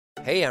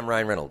Hey, I'm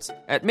Ryan Reynolds.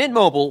 At Mint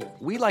Mobile,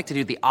 we like to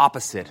do the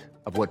opposite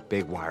of what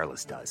Big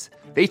Wireless does.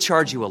 They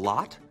charge you a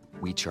lot,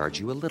 we charge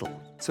you a little.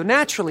 So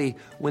naturally,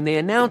 when they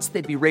announced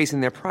they'd be raising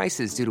their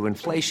prices due to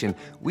inflation,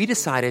 we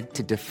decided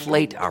to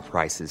deflate our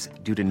prices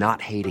due to not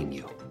hating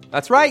you.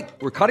 That's right.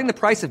 We're cutting the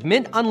price of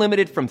Mint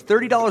Unlimited from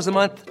 $30 a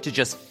month to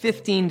just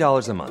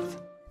 $15 a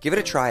month. Give it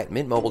a try at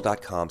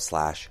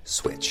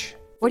mintmobile.com/switch.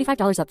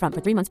 $45 up front for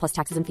 3 months plus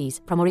taxes and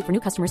fees. Promo rate for new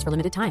customers for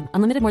limited time.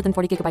 Unlimited more than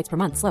 40 gigabytes per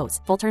month. Slows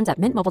full terms at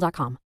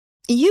mintmobile.com.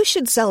 You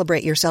should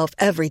celebrate yourself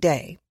every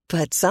day,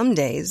 but some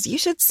days you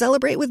should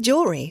celebrate with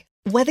jewelry.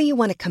 Whether you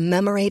want to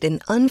commemorate an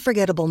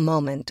unforgettable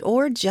moment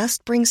or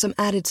just bring some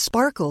added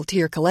sparkle to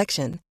your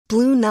collection,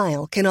 Blue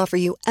Nile can offer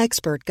you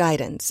expert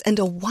guidance and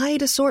a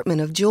wide assortment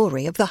of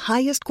jewelry of the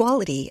highest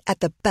quality at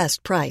the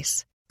best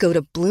price. Go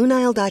to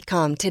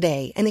BlueNile.com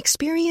today and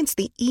experience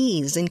the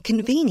ease and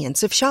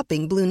convenience of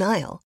shopping Blue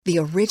Nile, the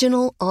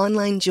original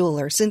online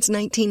jeweler since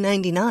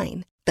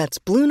 1999. That's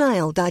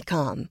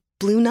BlueNile.com.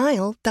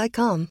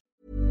 BlueNile.com.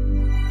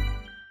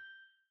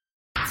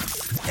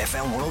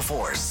 FM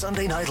 104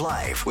 Sunday Night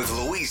Live with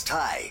Louise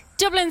Ty.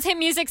 Dublin's hit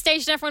music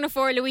station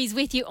F104, Louise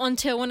with you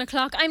until 1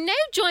 o'clock. I'm now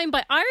joined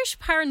by Irish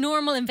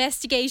paranormal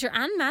investigator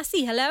Anne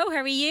Massey. Hello, how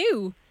are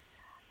you?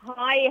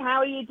 Hi, how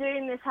are you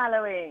doing this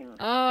Halloween?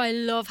 Oh, I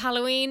love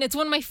Halloween. It's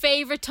one of my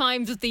favourite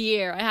times of the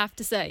year, I have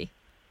to say.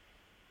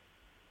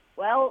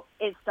 Well,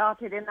 it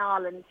started in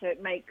Ireland, so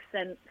it makes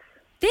sense.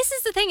 This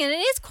is the thing, and it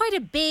is quite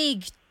a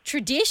big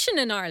tradition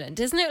in Ireland,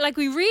 isn't it? Like,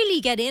 we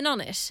really get in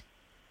on it.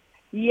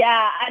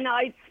 Yeah, and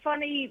it's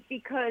funny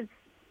because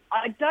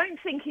I don't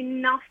think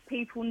enough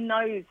people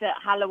know that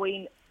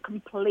Halloween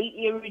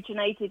completely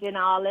originated in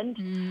Ireland,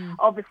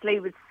 obviously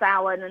with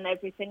Samhain and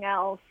everything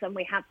else, and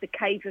we have the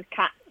Cave of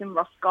Cats in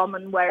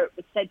Roscommon where it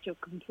was said to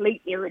have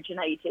completely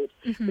originated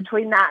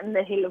between that and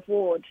the Hill of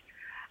Ward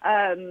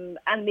and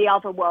the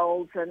other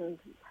worlds, and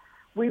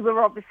we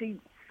were obviously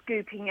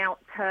scooping out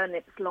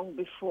turnips long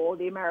before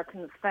the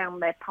Americans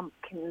found their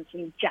pumpkins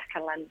and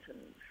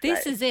jack-o'-lanterns.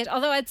 This is it,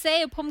 although I'd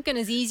say a pumpkin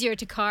is easier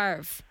to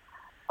carve.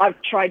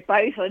 I've tried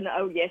both, and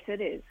oh yes,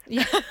 it is.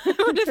 Yeah, I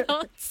would have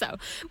thought so.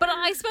 But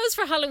I suppose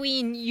for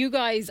Halloween, you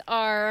guys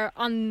are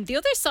on the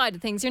other side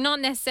of things. You're not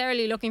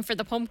necessarily looking for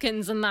the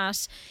pumpkins and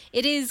that.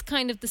 It is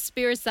kind of the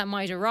spirits that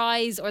might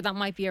arise or that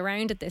might be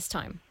around at this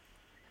time.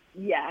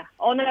 Yeah,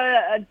 on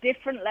a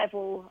different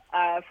level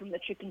from the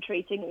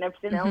trick-and-treating and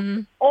everything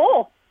else.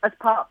 Or as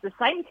part of the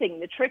same thing,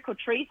 the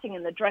trick-or-treating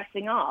and the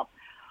dressing up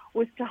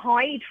was to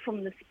hide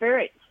from the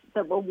spirits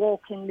that were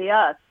walking the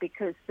earth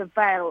because the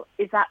veil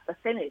is at the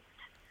thinnest.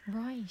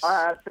 Right.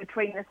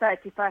 Between the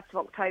 31st of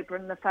October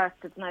and the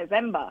 1st of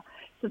November.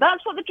 So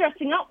that's what the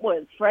dressing up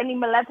was. For any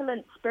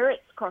malevolent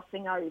spirits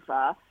crossing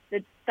over,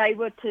 that they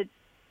were to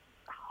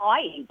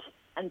hide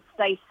and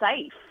stay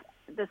safe.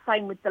 The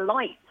same with the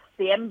lights.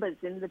 The embers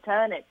in the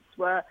turnips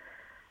were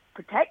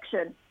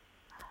protection.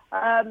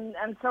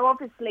 And so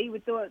obviously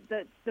with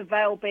the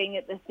veil being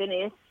at the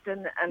thinnest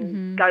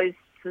and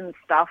ghosts and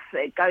stuff,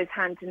 it goes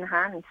hand in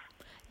hand.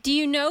 Do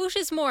you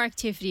notice more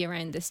activity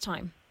around this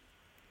time?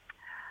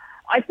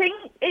 I think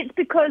it's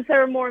because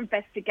there are more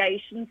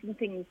investigations and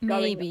things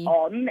going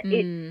on.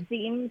 It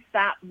seems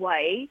that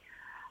way.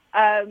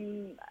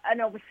 And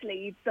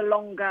obviously the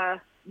longer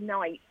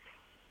nights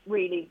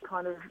really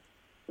kind of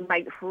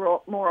make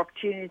for more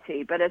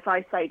opportunity. But as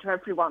I say to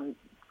everyone,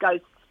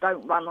 ghosts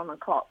don't run on a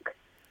clock.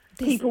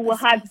 People will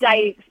have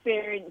day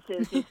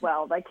experiences as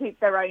well. They keep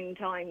their own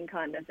time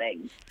kind of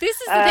thing. This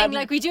is the thing,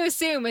 like we do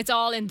assume it's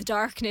all in the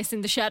darkness,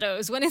 in the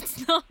shadows, when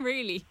it's not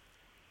really.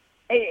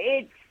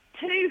 It's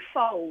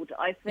twofold,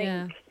 I think.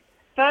 Yeah.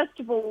 First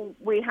of all,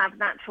 we have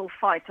natural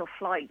fight or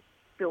flight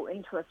built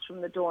into us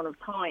from the dawn of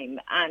time,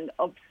 and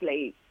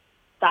obviously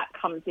that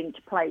comes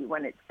into play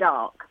when it's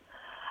dark.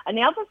 And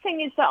the other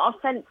thing is that our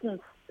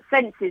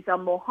senses are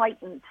more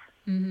heightened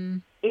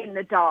in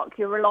the dark.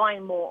 You're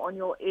relying more on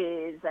your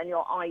ears, and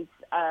your eyes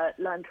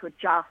learn to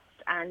adjust,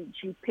 and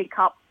you pick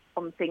up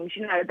on things,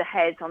 you know, the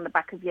hairs on the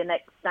back of your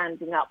neck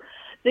standing up,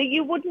 that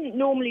you wouldn't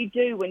normally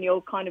do when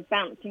you're kind of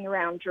bouncing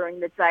around during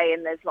the day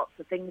and there's lots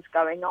of things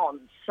going on.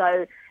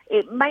 So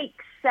it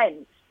makes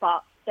sense,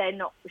 but they're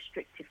not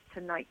restrictive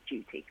to night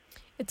duty.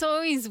 It's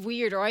always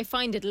weird, or I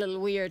find it a little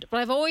weird, but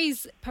I've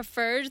always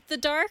preferred the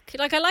dark.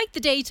 Like, I like the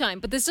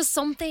daytime, but there's just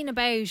something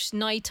about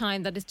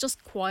nighttime that is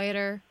just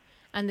quieter,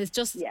 and there's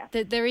just,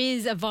 there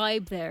is a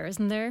vibe there,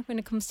 isn't there, when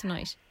it comes to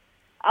night?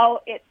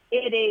 Oh, it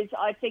is.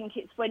 I think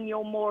it's when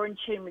you're more in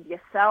tune with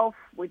yourself,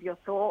 with your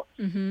thoughts,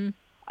 and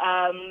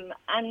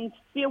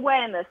the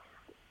awareness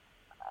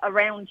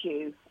around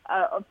you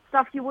of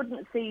stuff you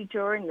wouldn't see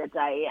during the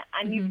day.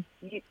 And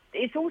you,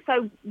 it's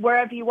also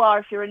wherever you are,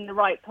 if you're in the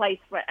right place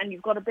and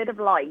you've got a bit of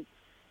light,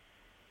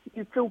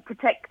 you feel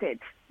protected.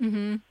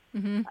 So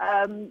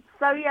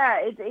yeah,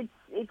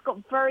 it's got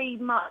very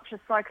much a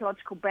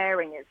psychological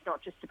bearing. It's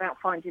not just about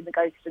finding the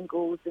ghosts and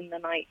ghouls in the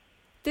night.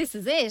 This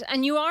is it.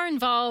 And you are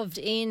involved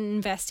in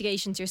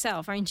investigations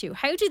yourself, aren't you?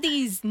 How do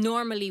these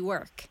normally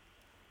work?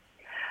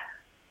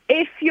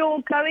 If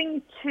you're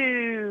going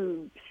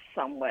to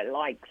somewhere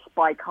like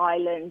Spike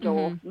Island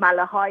or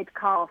Malahide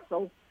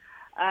Castle,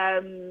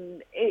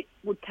 it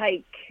would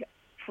take,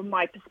 from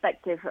my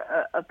perspective,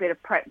 a bit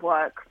of prep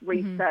work,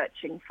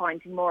 researching,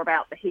 finding more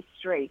about the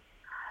history.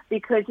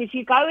 Because if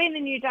you go in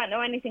and you don't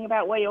know anything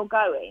about where you're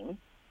going,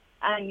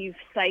 and you've,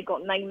 say,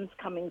 got names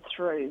coming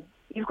through,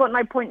 you've got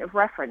no point of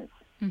reference.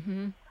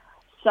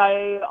 So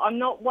I'm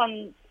not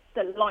one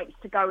that likes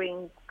to go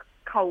in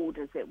cold,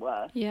 as it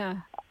were. Yeah.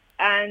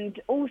 And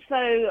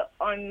also,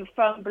 I'm a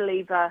firm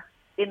believer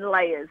in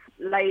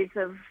layers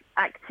of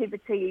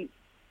activity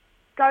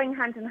going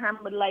hand in hand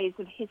with layers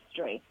of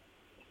history.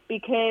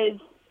 Because,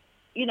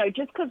 you know,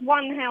 just because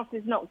one house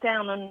is knocked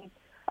down and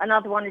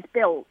another one is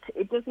built,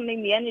 it doesn't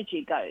mean the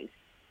energy goes.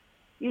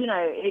 You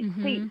know, it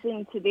seeps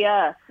into the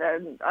earth.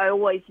 And I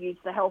always use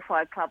the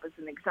Hellfire Club as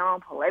an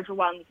example.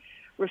 Everyone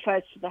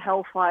refers to the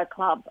Hellfire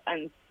Club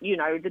and, you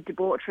know, the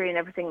debauchery and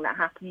everything that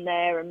happened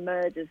there and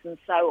murders and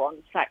so on,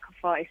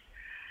 sacrifice.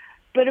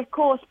 But, of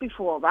course,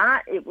 before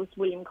that, it was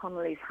William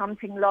Connolly's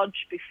hunting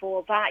lodge.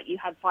 Before that, you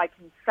had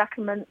Viking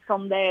settlements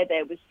on there.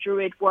 There was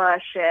Druid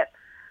worship,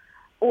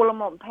 all on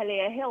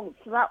Montpellier Hill.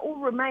 So that all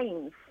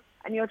remains.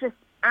 And you're just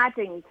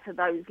adding to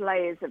those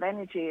layers of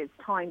energy as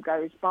time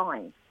goes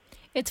by.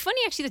 It's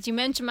funny, actually, that you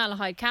mentioned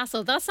Malahide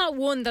Castle. That's not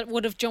one that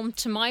would have jumped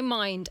to my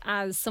mind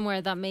as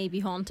somewhere that may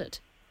be haunted.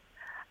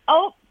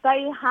 Oh,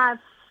 they have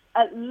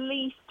at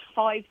least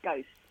 5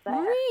 ghosts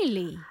there.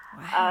 Really?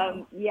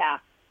 Wow. Yeah.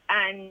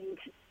 And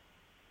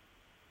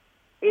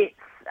it's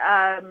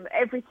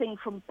everything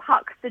from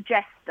Puck the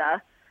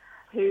Jester,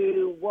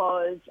 who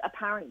was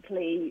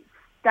apparently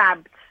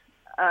stabbed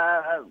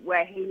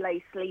where he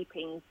lay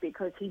sleeping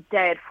because he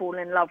dared fall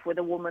in love with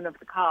a woman of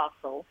the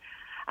castle.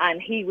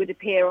 And he would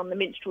appear on the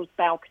minstrel's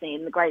balcony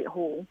in the Great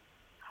Hall.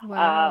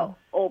 Wow.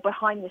 Or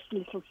behind this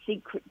little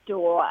secret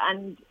door.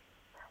 And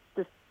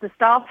the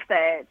staff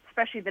there,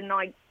 especially the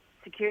night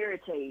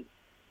security,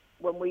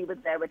 when we were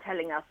there, were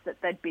telling us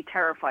that they'd be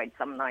terrified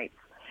some nights.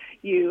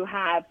 You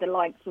have the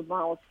likes of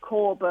Miles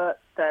Corbett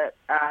that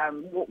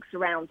walks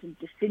around and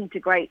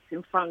disintegrates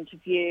in front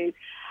of you.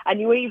 And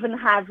you even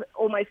have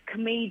almost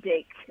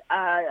comedic,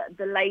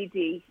 the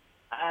lady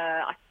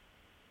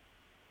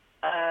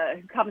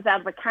who comes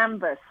out of a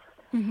canvas,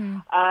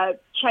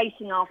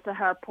 chasing after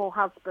her poor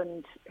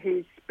husband,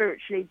 who's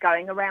spiritually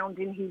going around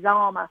in his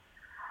armour.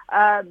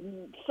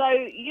 So,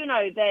 you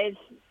know, there's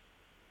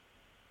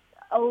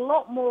a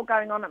lot more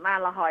going on at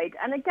Malahide.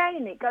 And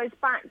again, it goes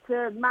back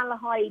to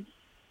Malahide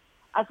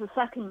as a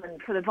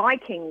settlement for the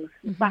Vikings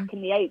back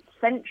in the 8th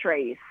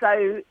century.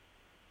 So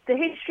the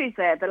history's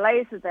there, the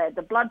layers are there,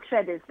 the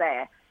bloodshed is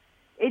there.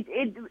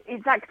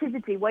 It's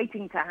activity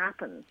waiting to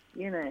happen,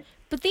 you know.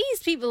 But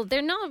these people,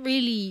 they're not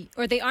really,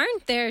 or they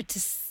aren't there to,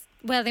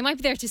 well, they might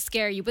be there to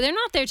scare you, but they're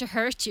not there to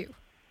hurt you.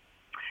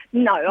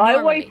 No,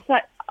 Normally.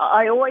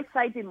 I always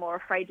say be more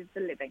afraid of the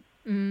living.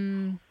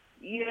 Mm.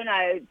 You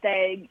know,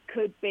 there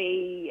could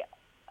be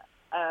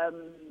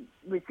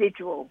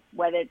residual,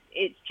 whether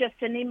it's just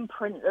an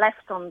imprint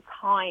left on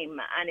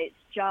time and it's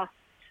just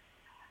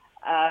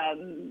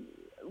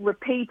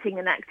repeating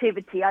an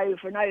activity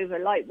over and over.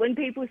 Like when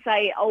people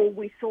say, oh,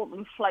 we saw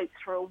them float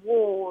through a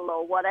wall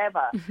or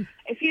whatever,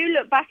 if you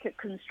look back at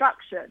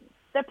construction,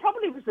 there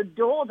probably was a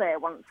door there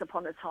once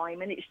upon a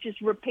time and it's just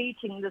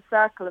repeating the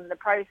circle and the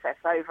process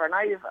over and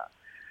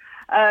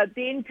over.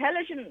 The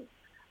intelligent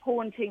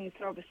hauntings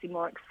are obviously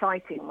more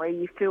exciting, where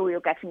you feel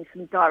you're getting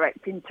some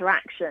direct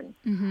interaction.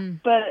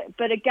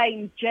 But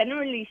again,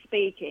 generally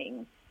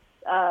speaking,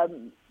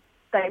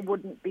 they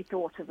wouldn't be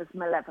thought of as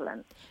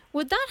malevolent.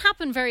 Would that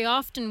happen very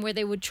often, where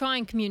they would try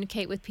and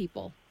communicate with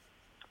people?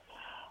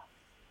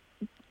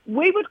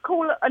 We would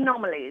call it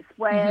anomalies,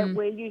 where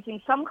we're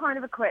using some kind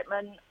of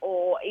equipment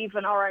or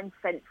even our own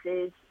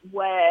senses,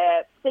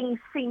 where things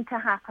seem to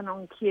happen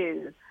on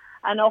cue.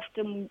 And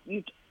often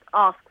you'd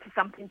ask for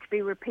something to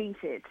be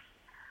repeated.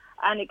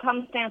 And it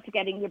comes down to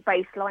getting your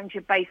baselines,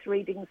 your base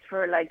readings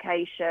for a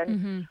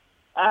location,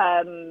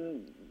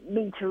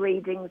 meter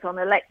readings on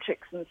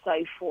electrics and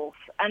so forth.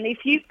 And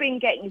if you've been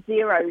getting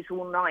zeros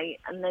all night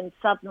and then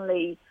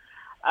suddenly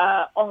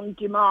on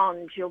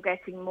demand you're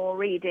getting more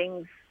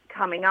readings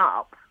coming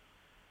up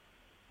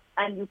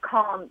and you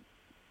can't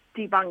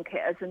debunk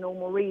it as a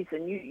normal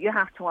reason, you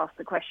have to ask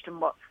the question,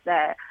 what's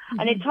there?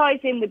 And it ties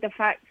in with the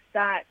fact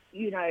that,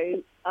 you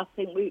know, I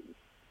think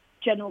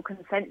general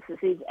consensus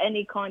is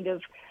any kind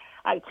of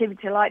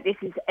activity like this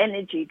is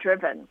energy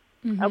driven.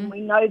 And we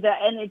know that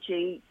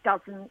energy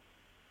doesn't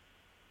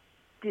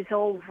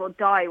dissolve or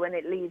die when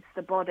it leaves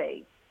the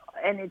body.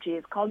 Energy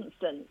is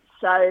constant.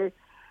 So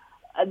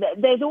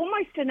there's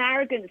almost an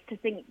arrogance to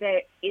think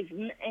there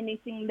isn't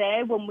anything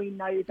there when we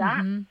know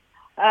that.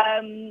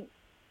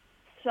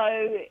 So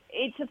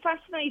it's a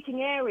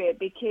fascinating area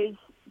because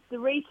the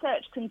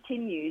research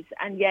continues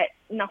and yet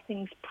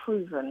nothing's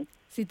proven.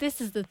 See,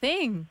 this is the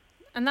thing.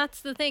 And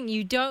that's the thing.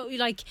 You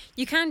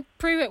can't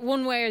prove it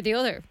one way or the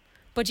other.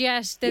 But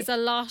yet there's a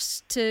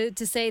lot to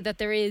say that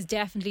there is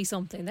definitely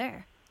something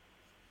there.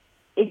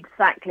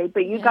 Exactly.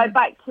 But you go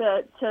back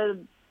to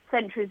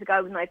centuries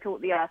ago when they thought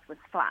the earth was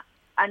flat.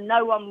 and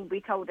no one will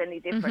be told any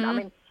different. I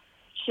mean,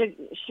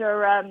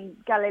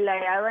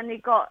 Galileo only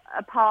got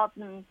a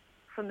pardon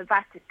from the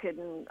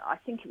Vatican, I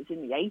think it was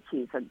in the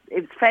 80s, and it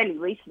was fairly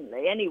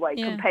recently anyway,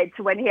 compared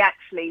to when he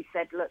actually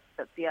said, look,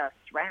 that the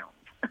Earth's round.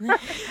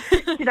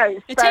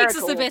 It takes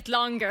us a bit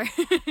longer.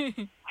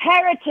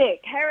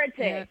 Heretic.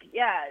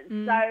 Yeah.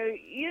 So,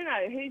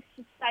 who's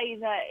to say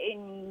that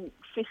in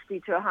 50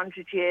 to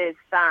 100 years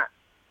that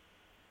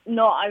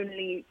not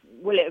only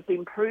will it have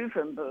been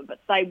proven, but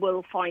they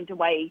will find a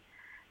way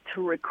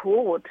to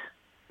record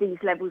these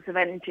levels of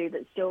energy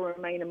that still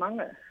remain among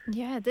us.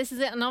 Yeah, this is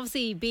it. And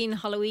obviously, being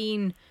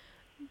Halloween,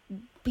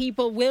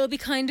 people will be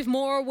kind of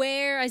more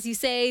aware, as you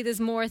say.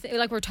 There's more,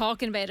 like we're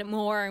talking about it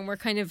more, and we're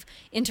kind of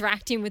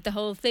interacting with the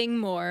whole thing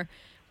more.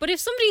 But if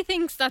somebody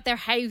thinks that their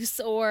house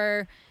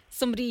or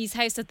somebody's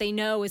house that they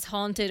know is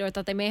haunted, or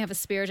that they may have a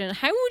spirit in it,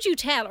 how would you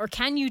tell, or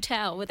can you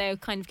tell,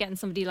 without kind of getting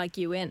somebody like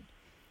you in?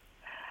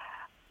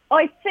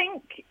 I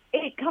think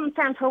it comes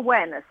down to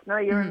awareness, know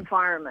your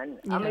environment.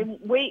 Yeah. I mean,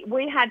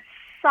 we had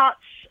such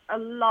a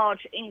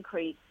large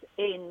increase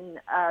in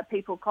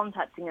people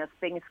contacting us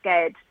being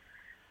scared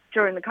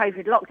during the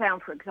COVID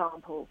lockdown, for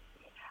example.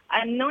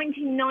 And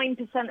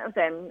 99% of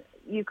them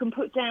you can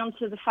put down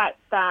to the fact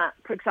that,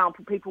 for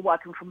example, people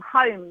working from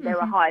home, there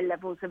are high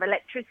levels of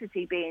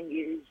electricity being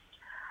used.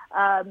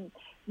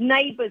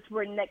 Neighbours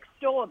were next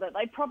door that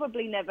they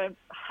probably never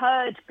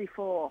heard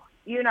before,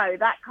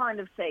 that kind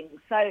of thing.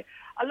 So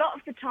a lot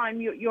of the time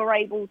you're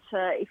able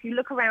to, if you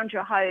look around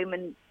your home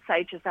and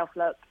say to yourself,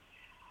 look,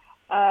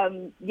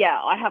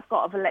 I have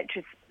got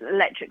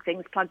electric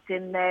things plugged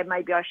in there.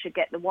 Maybe I should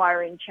get the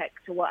wiring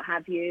checked or what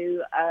have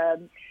you.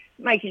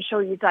 Making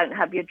sure you don't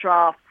have your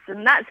drafts.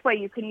 And that's where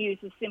you can use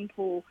a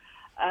simple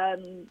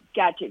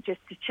gadget just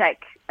to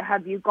check,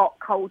 have you got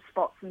cold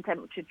spots and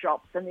temperature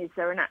drops, and is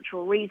there a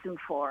natural reason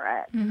for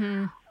it?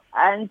 Mm-hmm.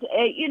 And,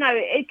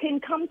 it can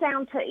come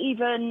down to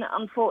even,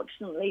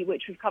 unfortunately,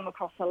 which we've come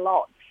across a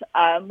lot,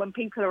 when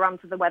people are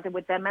under the weather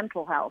with their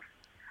mental health.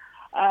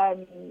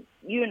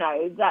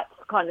 That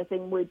kind of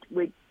thing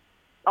we'd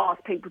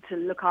ask people to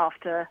look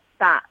after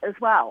that as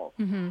well.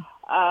 Mm-hmm.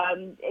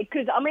 It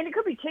could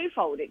be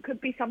twofold. It could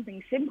be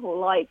something simple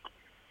like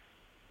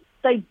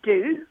they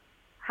do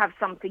have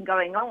something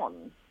going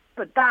on,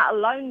 but that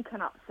alone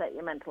can upset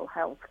your mental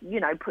health,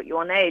 put you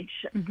on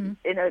edge in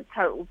a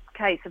total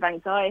case of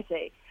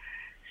anxiety.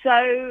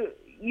 So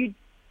you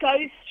go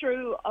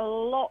through a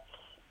lot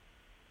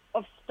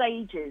of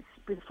stages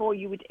before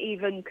you would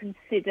even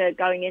consider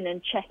going in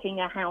and checking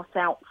a house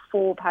out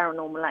for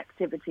paranormal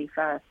activity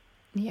first.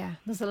 Yeah,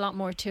 there's a lot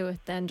more to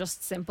it than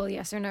just simple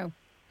yes or no.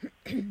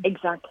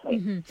 Exactly.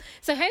 Mm-hmm.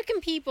 So how can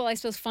people, I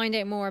suppose, find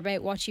out more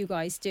about what you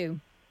guys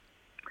do?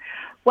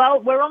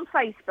 Well, we're on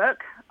Facebook,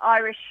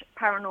 Irish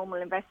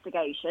Paranormal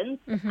Investigations,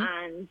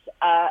 and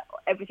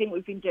everything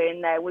we've been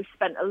doing there. We've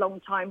spent a long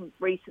time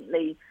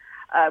recently.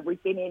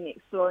 We've been in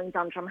exploring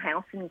Dundrum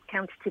House in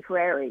County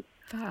Tipperary,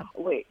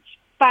 which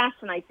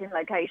fascinating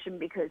location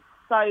because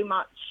so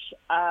much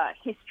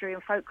history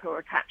and folklore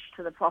attached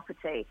to the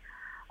property,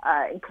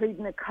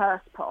 including a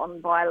curse put on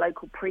by a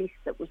local priest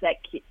that was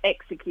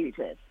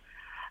executed.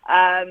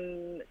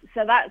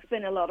 So that's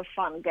been a lot of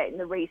fun, getting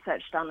the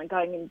research done and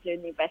going and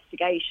doing the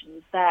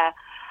investigations there.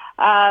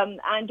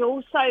 And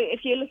also,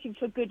 if you're looking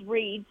for good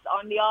reads,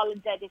 I'm the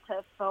Ireland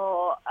editor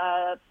for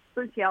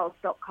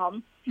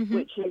SpookyIsles.com,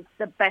 which is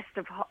the best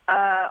of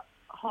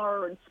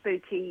horror and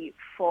spooky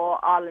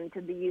for Ireland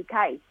and the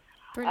UK.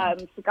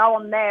 So go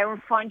on there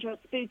and find your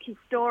spooky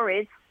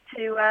stories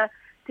to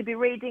be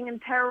reading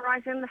and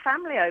terrorising the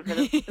family over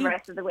the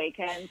rest of the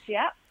weekend.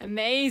 Yeah.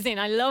 Amazing.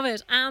 I love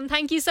it. And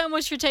thank you so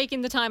much for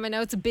taking the time. I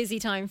know it's a busy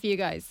time for you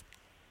guys.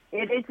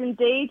 It is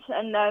indeed.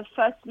 And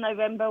 1st of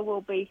November we'll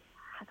be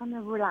having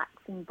a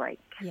relaxing break.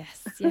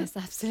 Yes,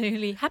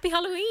 absolutely. Happy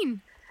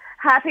Halloween.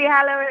 Happy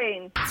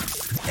Halloween.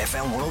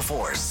 FM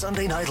 104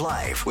 Sunday Night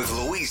Live with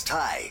Louise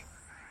Ty.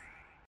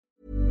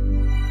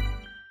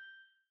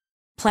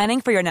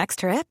 Planning for your next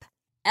trip?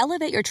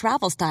 Elevate your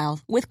travel style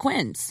with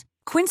Quince.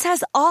 Quince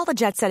has all the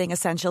jet-setting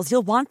essentials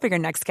you'll want for your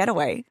next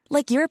getaway,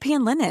 like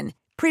European linen,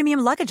 premium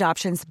luggage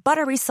options,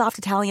 buttery soft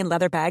Italian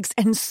leather bags,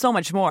 and so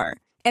much more.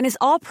 And is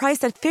all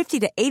priced at 50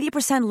 to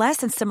 80% less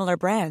than similar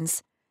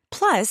brands.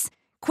 Plus,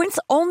 Quince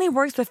only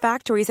works with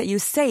factories that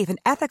use safe and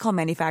ethical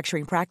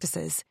manufacturing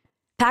practices.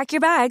 Pack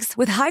your bags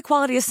with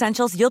high-quality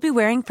essentials you'll be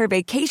wearing for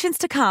vacations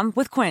to come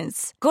with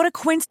Quince. Go to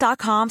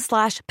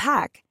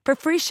quince.com/pack for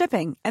free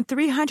shipping and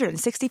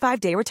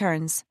 365-day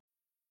returns.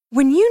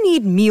 When you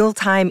need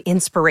mealtime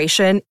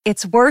inspiration,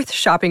 it's worth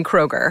shopping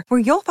Kroger, where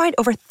you'll find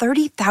over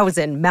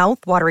 30,000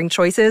 mouth-watering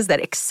choices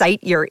that excite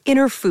your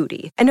inner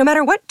foodie. And no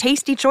matter what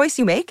tasty choice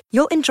you make,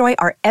 you'll enjoy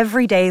our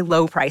everyday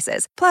low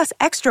prices, plus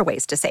extra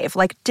ways to save,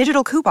 like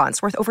digital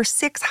coupons worth over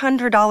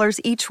 $600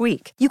 each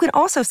week. You can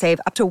also save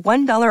up to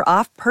 $1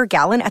 off per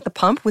gallon at the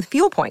pump with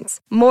fuel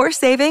points. More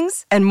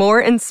savings and more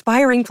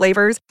inspiring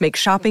flavors make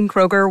shopping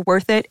Kroger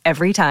worth it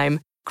every time.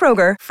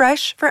 Kroger,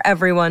 fresh for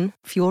everyone.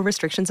 Fuel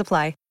restrictions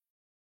apply.